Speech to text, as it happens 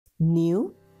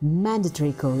New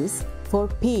mandatory course for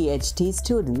PhD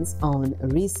students on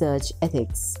research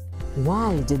ethics.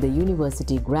 Why did the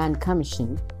University Grant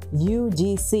Commission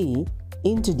 (UGC)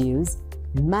 introduce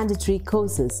mandatory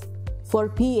courses for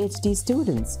PhD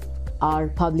students? Are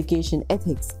publication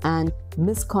ethics and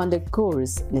misconduct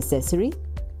course necessary?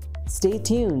 Stay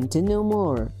tuned to know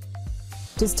more.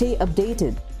 To stay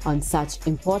updated on such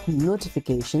important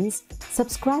notifications,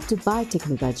 subscribe to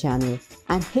Biotechnica channel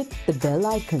and hit the bell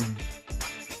icon.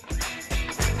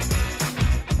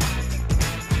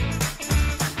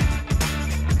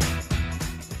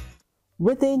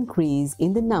 With the increase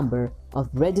in the number of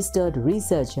registered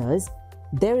researchers,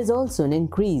 there is also an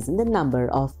increase in the number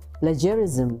of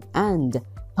plagiarism and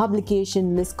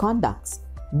publication misconducts.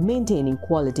 Maintaining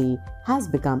quality has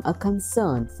become a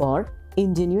concern for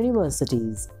Indian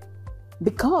universities,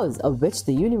 because of which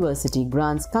the University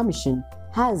Grants Commission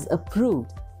has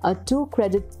approved a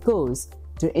 2-credit course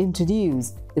to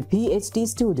introduce the PhD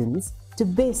students to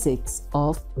basics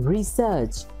of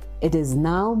research. It is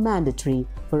now mandatory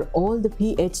for all the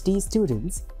PhD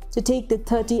students to take the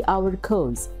 30-hour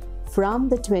course from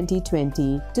the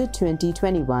 2020 to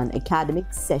 2021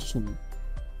 academic session.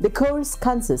 The course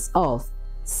consists of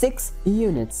 6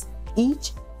 units,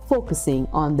 each focusing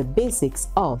on the basics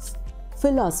of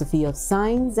philosophy of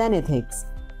science and ethics,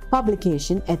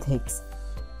 publication ethics,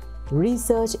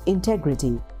 research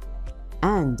integrity,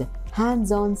 and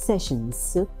hands-on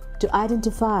sessions to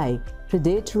identify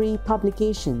predatory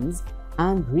publications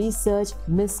and research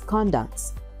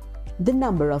misconducts. The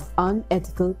number of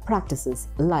unethical practices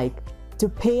like to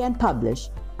pay and publish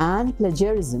and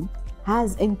plagiarism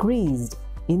has increased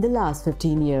in the last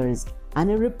 15 years,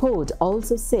 and a report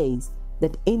also says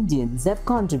that Indians have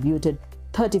contributed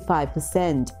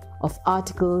 35% of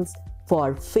articles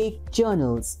for fake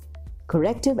journals.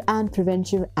 Corrective and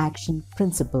preventive action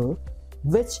principle,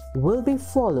 which will be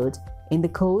followed in the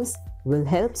course, will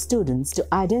help students to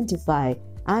identify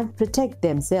and protect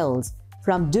themselves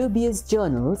from dubious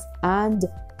journals and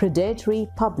predatory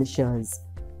publishers.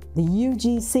 The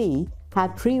UGC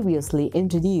had previously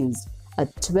introduced a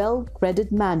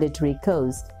 12-credit mandatory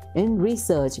course in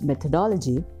research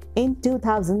methodology in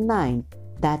 2009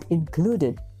 that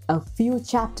included a few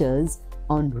chapters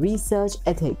on research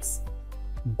ethics.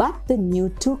 But the new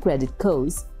 2-credit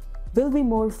course will be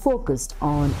more focused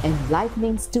on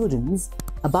enlightening students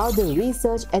about the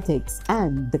research ethics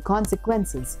and the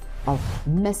consequences of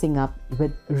messing up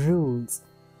with rules.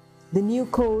 The new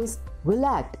course will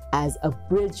act as a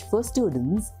bridge for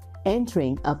students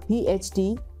entering a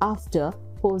PhD after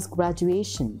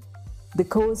post-graduation. The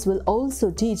course will also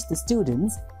teach the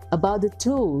students about the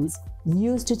tools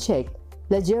used to check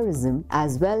plagiarism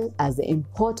as well as the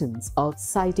importance of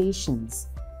citations.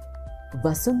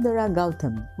 Vasundhara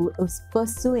Gautam, who is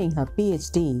pursuing her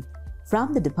PhD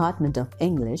from the Department of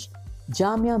English,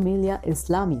 Jamia Millia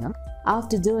Islamia,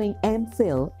 after doing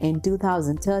MPhil in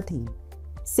 2013,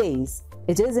 says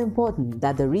it is important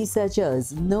that the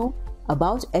researchers know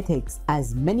about ethics,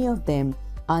 as many of them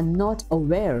are not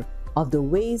aware of the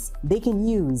ways they can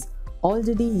use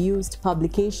already used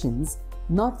publications,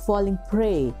 not falling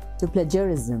prey to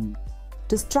plagiarism.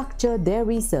 To structure their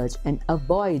research and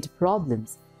avoid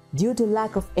problems due to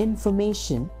lack of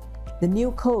information, the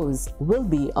new course will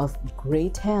be of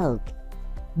great help.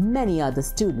 Many other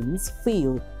students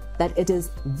feel that it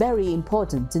is very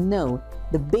important to know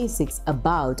the basics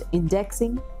about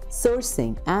indexing,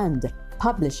 sourcing, and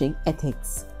publishing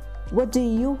ethics. What do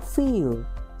you feel?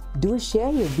 Do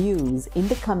share your views in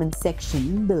the comment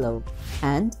section below,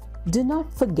 and do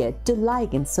not forget to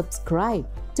like and subscribe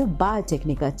to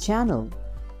Biotechnica channel.